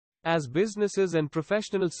As businesses and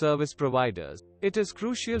professional service providers, it is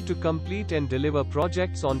crucial to complete and deliver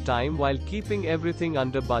projects on time while keeping everything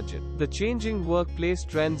under budget. The changing workplace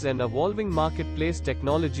trends and evolving marketplace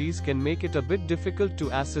technologies can make it a bit difficult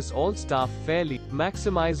to assess all staff fairly,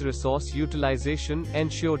 maximize resource utilization,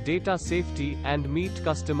 ensure data safety, and meet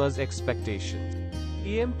customers' expectations.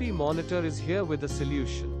 EmpMonitor is here with a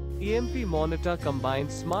solution. EmpMonitor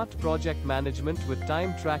combines smart project management with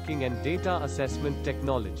time tracking and data assessment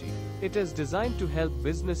technology. It is designed to help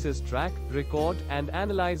businesses track, record, and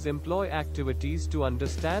analyze employee activities to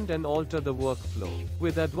understand and alter the workflow.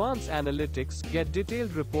 With advanced analytics, get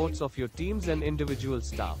detailed reports of your teams and individual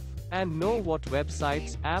staff, and know what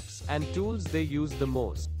websites, apps, and tools they use the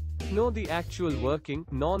most. Know the actual working,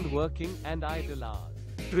 non-working, and idle hours.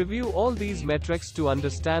 Review all these metrics to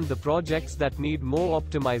understand the projects that need more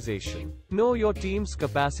optimization. Know your team's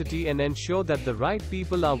capacity and ensure that the right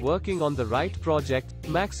people are working on the right project.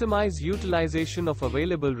 Maximize utilization of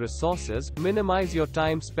available resources. Minimize your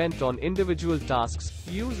time spent on individual tasks.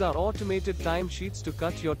 Use our automated timesheets to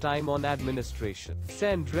cut your time on administration.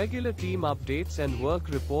 Send regular team updates and work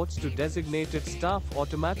reports to designated staff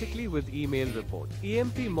automatically with email report.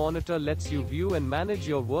 EmpMonitor lets you view and manage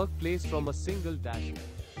your workplace from a single dashboard.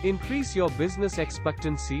 Increase your business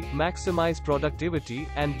expectancy, maximize productivity,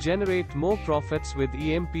 and generate more profits with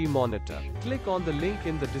EmpMonitor. Click on the link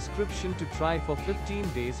in the description to try for 15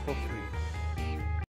 days for free.